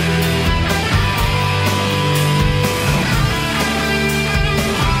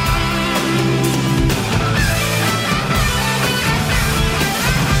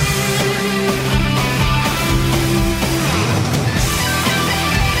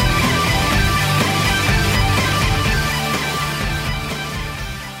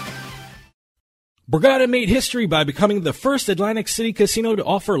 Borgata made history by becoming the first Atlantic City casino to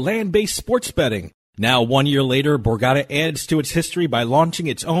offer land-based sports betting. Now, 1 year later, Borgata adds to its history by launching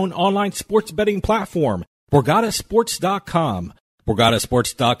its own online sports betting platform, BorgataSports.com.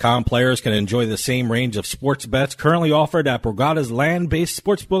 BorgataSports.com players can enjoy the same range of sports bets currently offered at Borgata's land-based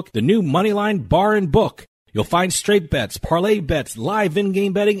sportsbook, the new Moneyline Bar and Book. You'll find straight bets, parlay bets, live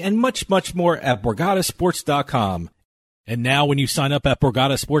in-game betting, and much, much more at BorgataSports.com. And now when you sign up at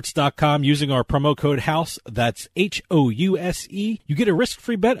BorgataSports.com using our promo code HOUSE, that's HOUSE, you get a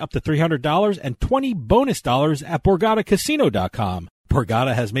risk-free bet up to $300 and $20 bonus dollars at BorgataCasino.com.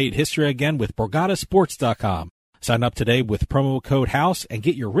 Borgata has made history again with BorgataSports.com. Sign up today with promo code HOUSE and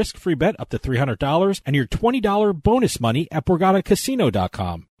get your risk-free bet up to $300 and your $20 bonus money at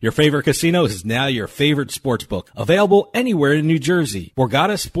BorgataCasino.com. Your favorite casino is now your favorite sportsbook. Available anywhere in New Jersey.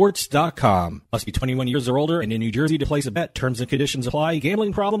 BorgataSports.com. Must be 21 years or older and in New Jersey to place a bet. Terms and conditions apply.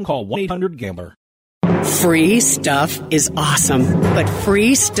 Gambling problem? Call 1-800-GAMBLER. Free stuff is awesome, but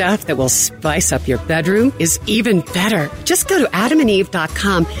free stuff that will spice up your bedroom is even better. Just go to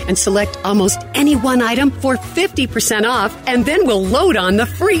adamandeve.com and select almost any one item for 50% off, and then we'll load on the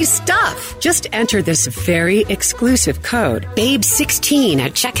free stuff. Just enter this very exclusive code, BABE16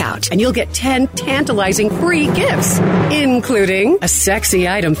 at checkout, and you'll get 10 tantalizing free gifts, including a sexy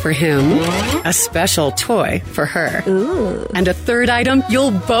item for him, a special toy for her, and a third item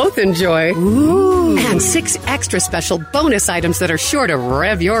you'll both enjoy. And 6 extra special bonus items that are sure to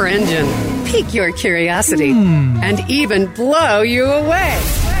rev your engine, pique your curiosity, and even blow you away.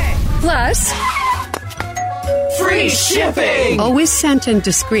 Plus, free shipping! Always sent in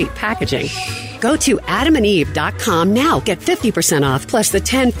discreet packaging. Go to adamandeve.com now. Get 50% off plus the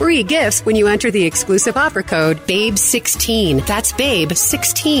 10 free gifts when you enter the exclusive offer code BABE16. That's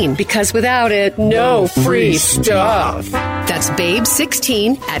BABE16, because without it, no free stuff. That's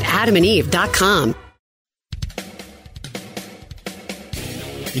BABE16 at adamandeve.com.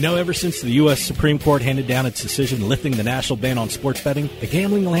 Ever since the U.S. Supreme Court handed down its decision lifting the national ban on sports betting, the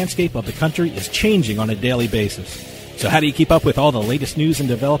gambling landscape of the country is changing on a daily basis. So how do you keep up with all the latest news and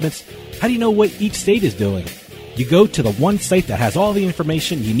developments? How do you know what each state is doing? You go to the one site that has all the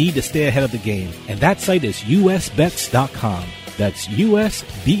information you need to stay ahead of the game, and that site is usbets.com. That's usbets.com.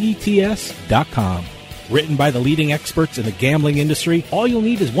 Written by the leading experts in the gambling industry, all you'll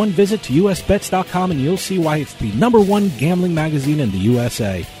need is one visit to usbets.com and you'll see why it's the #1 gambling magazine in the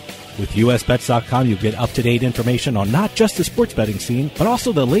USA. With usbets.com, you'll get up-to-date information on not just the sports betting scene, but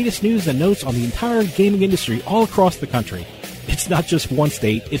also the latest news and notes on the entire gaming industry all across the country. It's not just one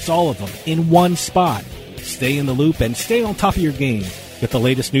state, it's all of them in one spot. Stay in the loop and stay on top of your game. Get the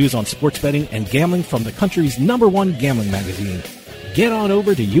latest news on sports betting and gambling from the country's #1 gambling magazine. Get on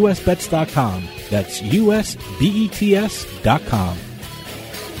over to usbets.com. That's usbets.com.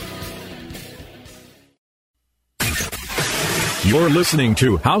 You're listening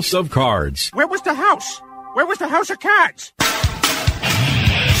to House of Cards. Where was the house? Where was the House of Cards?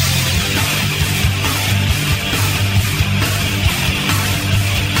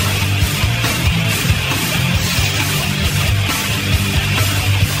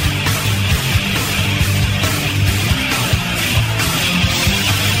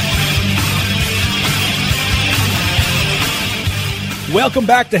 Welcome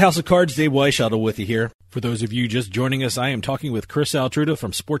back to House of Cards. Dave Weishuttle with you here. For those of you just joining us, I am talking with Chris Altruda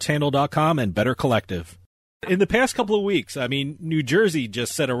from SportsHandle.com and Better Collective. In the past couple of weeks, I mean, New Jersey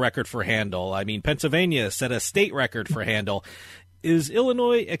just set a record for handle. I mean, Pennsylvania set a state record for handle. Is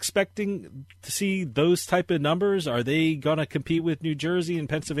Illinois expecting to see those type of numbers? Are they going to compete with New Jersey and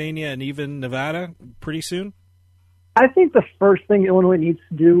Pennsylvania and even Nevada pretty soon? I think the first thing Illinois needs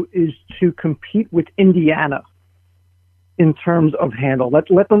to do is to compete with Indiana in terms of handle. Let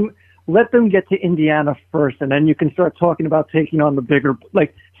them get to Indiana first, and then you can start talking about taking on the bigger,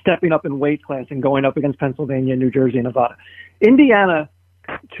 like stepping up in weight class and going up against Pennsylvania, New Jersey, and Nevada. Indiana,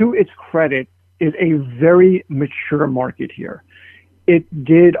 to its credit, is a very mature market here. It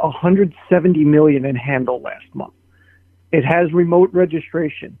did $170 million in handle last month. It has remote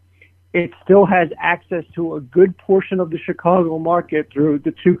registration. It still has access to a good portion of the Chicago market through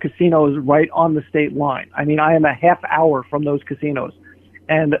the 2 casinos right on the state line. I mean, I am a half hour from those casinos,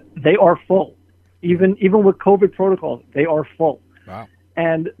 and they are full. Even with COVID protocols, they are full. Wow.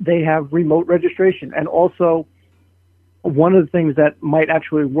 And they have remote registration. And also, one of the things that might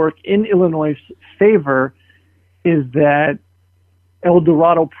actually work in Illinois' favor is that El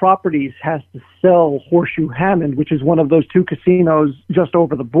Dorado Properties has to sell Horseshoe Hammond, which is one of those 2 casinos just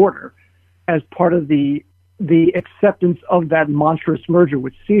over the border, as part of the acceptance of that monstrous merger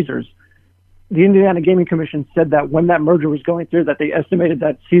with Caesars. The Indiana Gaming Commission said that when that merger was going through, that they estimated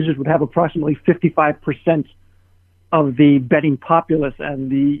that Caesars would have approximately 55% of the betting populace, and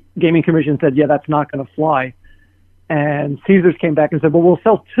the Gaming Commission said, yeah, that's not going to fly. And Caesars came back and said, well, we'll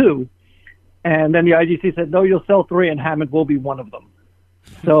sell 2. And then the IGC said, no, you'll sell 3, and Hammond will be one of them.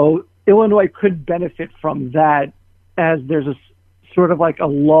 So Illinois could benefit from that, as there's a sort of like a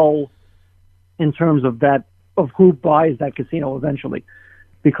lull in terms of that, of who buys that casino eventually,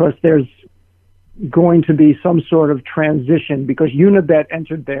 because there's going to be some sort of transition, because Unibet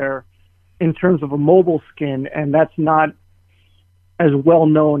entered there in terms of a mobile skin, and that's not as well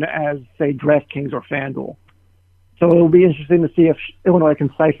known as, say, DraftKings or FanDuel. So it'll be interesting to see if Illinois can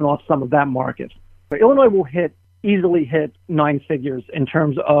siphon off some of that market. But Illinois will easily hit 9 figures in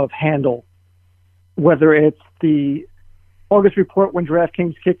terms of handle, whether it's the August report when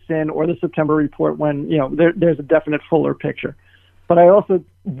DraftKings kicks in or the September report when, there's a definite fuller picture. But I also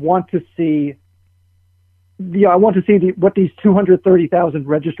want to see what these 230,000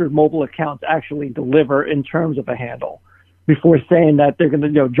 registered mobile accounts actually deliver in terms of a handle before saying that they're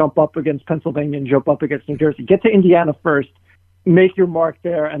going to jump up against Pennsylvania and jump up against New Jersey. Get to Indiana first, make your mark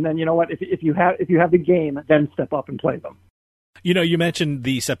there, and then if you have the game, then step up and play them. You mentioned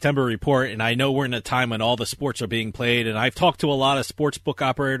the September report, and I know we're in a time when all the sports are being played, and I've talked to a lot of sports book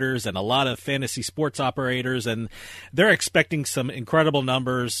operators and a lot of fantasy sports operators, and they're expecting some incredible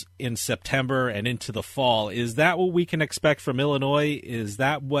numbers in September and into the fall. Is that what we can expect from Illinois? Is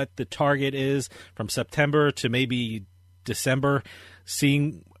that what the target is from September to maybe December,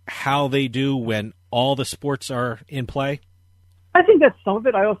 seeing how they do when all the sports are in play? I think that's some of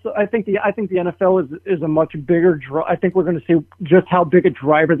it. I think the NFL is a much bigger draw. I think we're going to see just how big a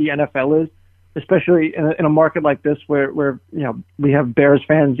driver the NFL is, especially in a market like this where we have Bears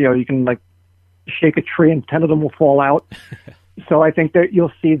fans. You can like shake a tree and 10 of them will fall out. So I think that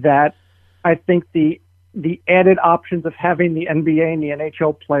you'll see that. I think the added options of having the NBA and the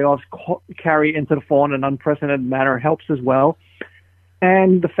NHL playoffs carry into the fall in an unprecedented manner helps as well.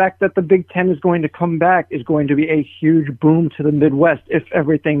 And the fact that the Big Ten is going to come back is going to be a huge boom to the Midwest if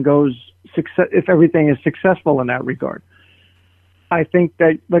everything is successful in that regard. I think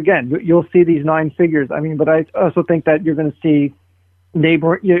that, again, you'll see these 9 figures. I mean, but I also think that you're going to see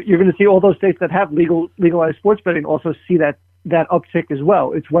you're going to see all those states that have legalized sports betting also see that that uptick as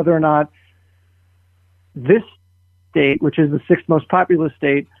well. It's whether or not this state, which is the sixth most populous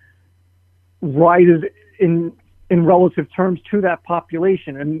state, rises in relative terms to that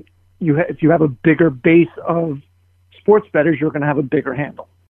population. And if you have a bigger base of sports bettors, you're going to have a bigger handle.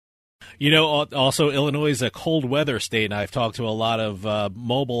 Also, Illinois is a cold weather state, and I've talked to a lot of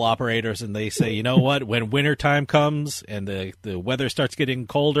mobile operators, and they say, you know what, when wintertime comes and the weather starts getting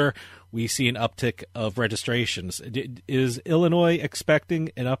colder, we see an uptick of registrations. Is Illinois expecting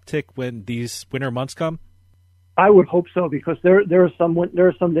an uptick when these winter months come? I would hope so, because there are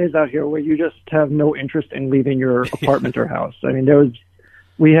some days out here where you just have no interest in leaving your apartment or house. I mean,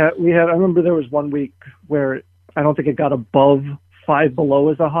 I remember there was 1 week where I don't think it got above 5 below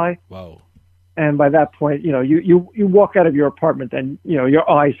as a high. Whoa. And by that point, you walk out of your apartment and, your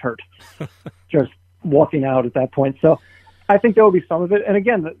eyes hurt just walking out at that point. So I think there will be some of it. And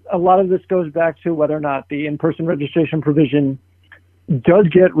again, a lot of this goes back to whether or not the in-person registration provision does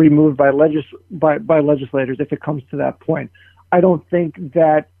get removed by legislators if it comes to that point. I don't think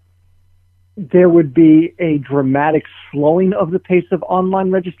that there would be a dramatic slowing of the pace of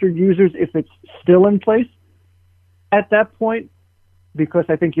online registered users if it's still in place at that point, because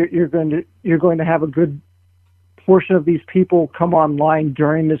I think you're going to have a good portion of these people come online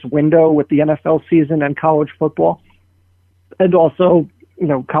during this window with the NFL season and college football, and also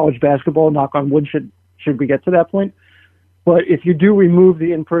college basketball. Knock on wood, should we get to that point. But if you do remove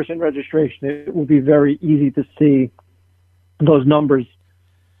the in-person registration, it will be very easy to see those numbers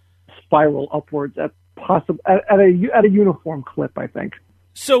spiral upwards at a uniform clip, I think.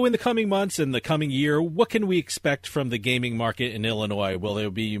 So in the coming months and the coming year, what can we expect from the gaming market in Illinois? Will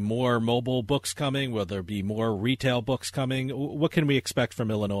there be more mobile books coming? Will there be more retail books coming? What can we expect from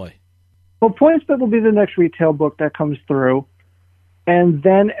Illinois? Well, PointsBet will be the next retail book that comes through. And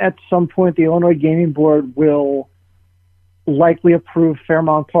then at some point, the Illinois Gaming Board will likely approve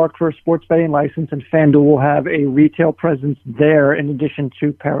Fairmount Park for a sports betting license, and FanDuel will have a retail presence there in addition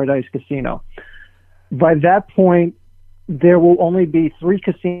to Paradise Casino. By that point, there will only be 3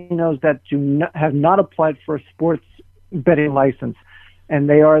 casinos that have not applied for a sports betting license, and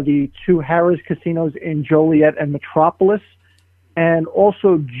they are the 2 Harrah's casinos in Joliet and Metropolis, and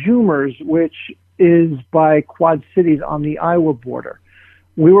also Jumer's, which is by Quad Cities on the Iowa border.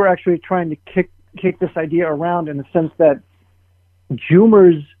 We were actually trying to kick this idea around in the sense that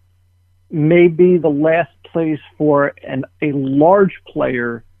Jumer's may be the last place for a large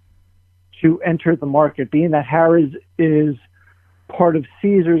player to enter the market, being that Harrah's is part of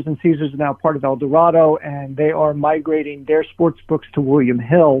Caesars, and Caesars is now part of Eldorado, and they are migrating their sports books to William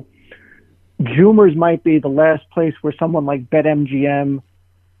Hill. Jumer's might be the last place where someone like BetMGM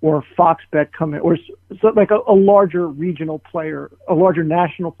or Fox Bet come in, or so like a larger regional player, a larger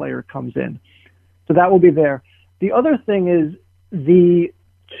national player comes in. So that will be there. The other thing is the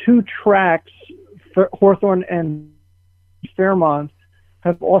 2 tracks, Hawthorne and Fairmont,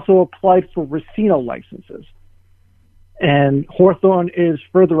 have also applied for Racino licenses. And Hawthorne is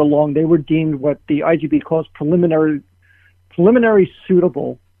further along. They were deemed what the IGB calls preliminary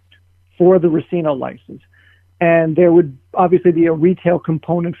suitable for the Racino license. And there would obviously be a retail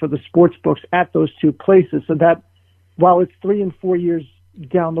component for the sports books at those 2 places, so that while it's 3 and 4 years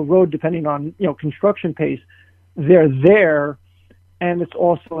down the road, depending on construction pace, they're there. And it's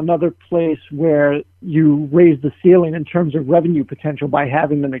also another place where you raise the ceiling in terms of revenue potential by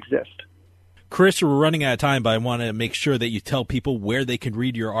having them exist. Chris, we're running out of time, but I want to make sure that you tell people where they can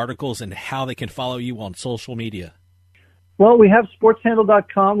read your articles and how they can follow you on social media. Well, we have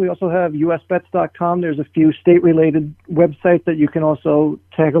sportshandle.com. We also have usbets.com. There's a few state-related websites that you can also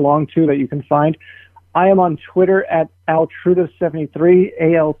tag along to that you can find. I am on Twitter at Altruda73,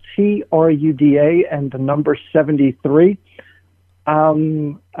 ALTRUDA, and the number 73.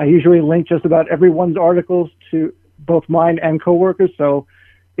 I usually link just about everyone's articles to both mine and coworkers, so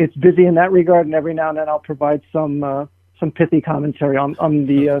it's busy in that regard, and every now and then I'll provide some pithy commentary on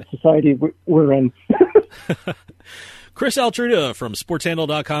the society we're in. Chris Altruda from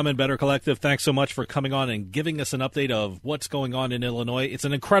SportsHandle.com and Better Collective, thanks so much for coming on and giving us an update of what's going on in Illinois. It's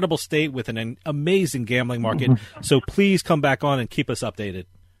an incredible state with an amazing gambling market, so please come back on and keep us updated.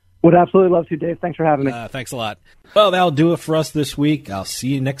 Would absolutely love to, Dave. Thanks for having me. Thanks a lot. Well, that'll do it for us this week. I'll see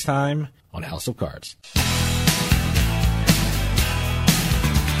you next time on House of Cards.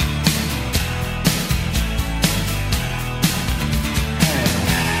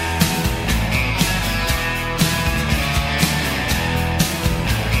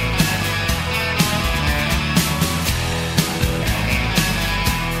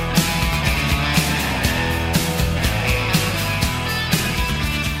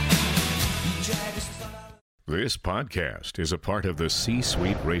 This podcast podcast is a part of the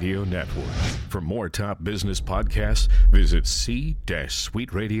C-Suite Radio Network. For more top business podcasts, visit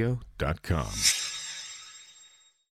c-suiteradio.com.